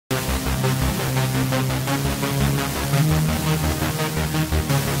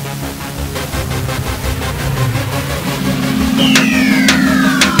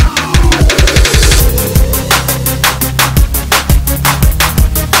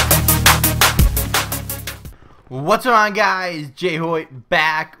What's going on, guys? JHoyt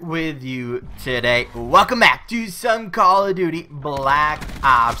back with you today. Welcome back to some Call of Duty Black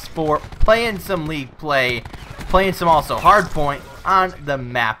Ops 4. Playing some League play, playing some also Hardpoint on the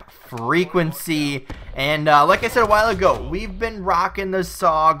map Frequency. And like I said a while ago, we've been rocking the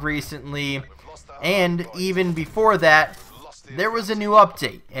Saug recently. And even before that, there was a new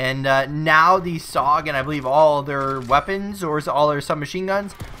update. And now the Saug, and I believe all their weapons, or all their submachine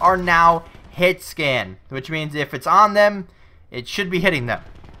guns, are now hit scan, which means if it's on them, it should be hitting them.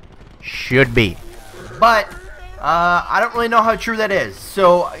 Should be. But I don't really know how true that is.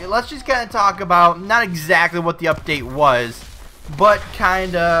 So let's just kind of talk about not exactly what the update was, but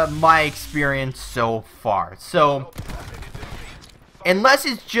kind of my experience so far. So unless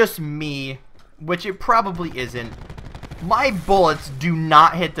it's just me, which it probably isn't, my bullets do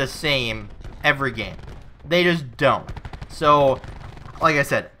not hit the same every game. They just don't. So like I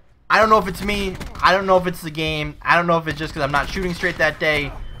said, I don't know if it's me, I don't know if it's the game, I don't know if it's just because I'm not shooting straight that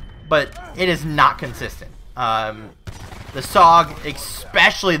day, but it is not consistent. The Saug,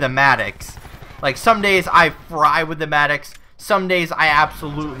 especially the Maddox, like some days I fry with the Maddox, some days I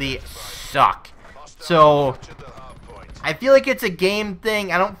absolutely suck. So I feel like it's a game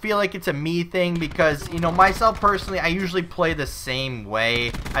thing. I don't feel like it's a me thing because, you know, myself personally, I usually play the same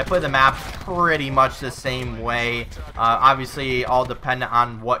way. I play the map pretty much the same way. Obviously, all dependent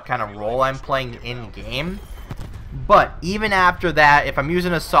on what kind of role I'm playing in-game. But even after that, if I'm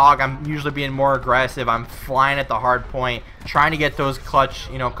using a Saug, I'm usually being more aggressive. I'm flying at the hard point, trying to get those clutch,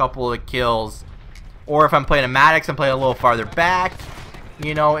 you know, couple of kills. Or if I'm playing a Maddox, I'm playing a little farther back.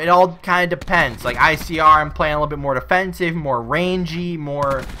 You know, it all kind of depends. Like ICR, I'm playing a little bit more defensive, more rangy,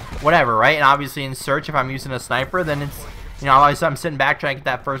 more whatever, right? And obviously in search, if I'm using a sniper, then it's, you know, obviously I'm sitting back trying to get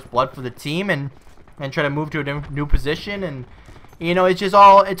that first blood for the team and try to move to a new position. And, you know, it's just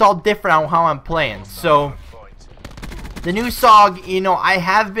all, it's all different on how I'm playing. So the new Saug, you know, I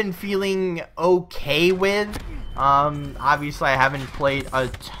have been feeling okay with. Obviously I haven't played a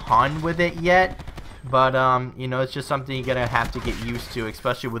ton with it yet. But, you know, it's just something you're going to have to get used to,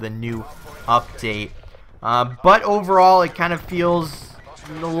 especially with a new update. But overall, it kind of feels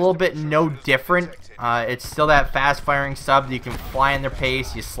a little bit no different. It's still that fast-firing sub that you can fly in their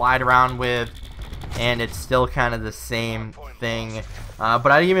pace, you slide around with, and it's still kind of the same thing. But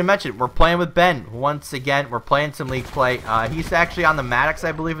I didn't even mention it. We're playing with Ben. Once again, we're playing some League play. He's actually on the Maddox,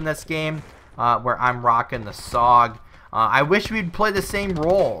 I believe, in this game, where I'm rocking the Saug. I wish we'd play the same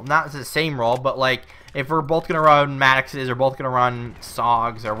role. Not the same role, but like if we're both going to run Maddoxes or both going to run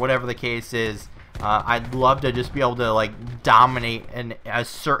Saugs or whatever the case is, I'd love to just be able to like dominate a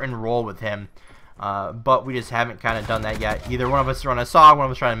certain role with him. But we just haven't kind of done that yet. Either one of us run a Saug, one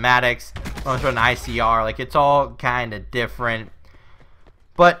of us run a Maddox, one of us run an ICR. Like it's all kind of different.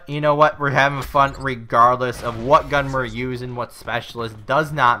 But you know what? We're having fun regardless of what gun we're using, what specialist.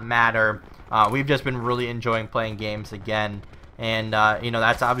 Does not matter. We've just been really enjoying playing games again, and you know,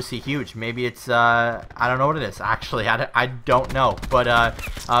 that's obviously huge. Maybe it's I don't know what it is actually. I don't know, but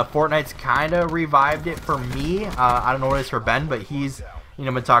Fortnite's kind of revived it for me. I don't know what it is for Ben, but he's, you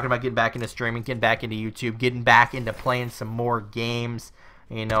know, been talking about getting back into streaming, getting back into YouTube, getting back into playing some more games,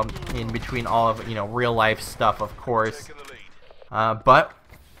 you know, in between all of, you know, real life stuff, of course. But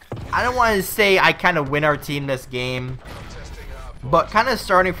I don't want to say I kind of win our team this game. But kind of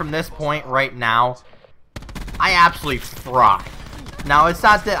starting from this point right now, I absolutely fry. Now, it's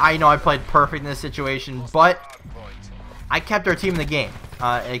not that I know I played perfect in this situation, but I kept our team in the game,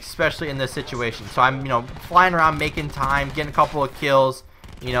 especially in this situation. So I'm, you know, flying around, making time, getting a couple of kills,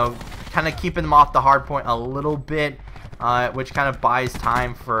 you know, kind of keeping them off the hard point a little bit, which kind of buys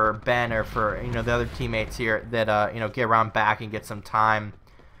time for Ben or for, you know, the other teammates here that, you know, get around back and get some time.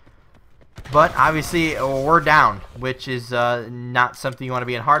 But obviously we're down, which is not something you want to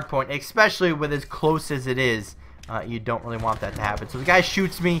be in hardpoint, especially with as close as it is. You don't really want that to happen. So the guy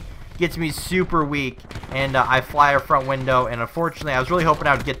shoots me, gets me super weak, and I fly our front window. And unfortunately, I was really hoping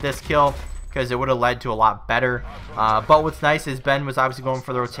I would get this kill because it would have led to a lot better. But what's nice is Ben was obviously going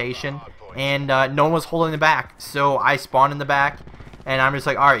for the rotation, and no one was holding the back. So I spawned in the back, and I'm just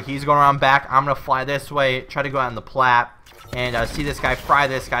like, all right, he's going around back. I'm gonna fly this way, try to go out in the plat. And see this guy fry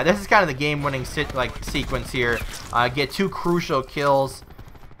this guy. This is kind of the game-winning sequence here. Get 2 crucial kills,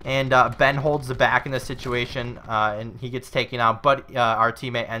 and Ben holds the back in this situation, and he gets taken out. But our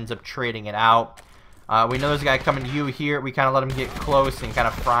teammate ends up trading it out. We know there's a guy coming to you here. We kind of let him get close and kind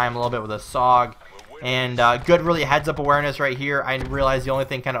of fry him a little bit with a Saug. And good, really heads-up awareness right here. I realized the only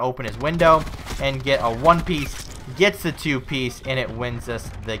thing kind of open is window and get a 1-piece. Gets the 2-piece, and it wins us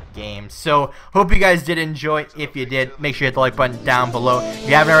the game. So hope you guys did enjoy. If you did, make sure you hit the like button down below. If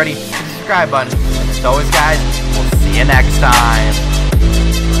you haven't already, hit the subscribe button. as always, guys, we'll see you next time.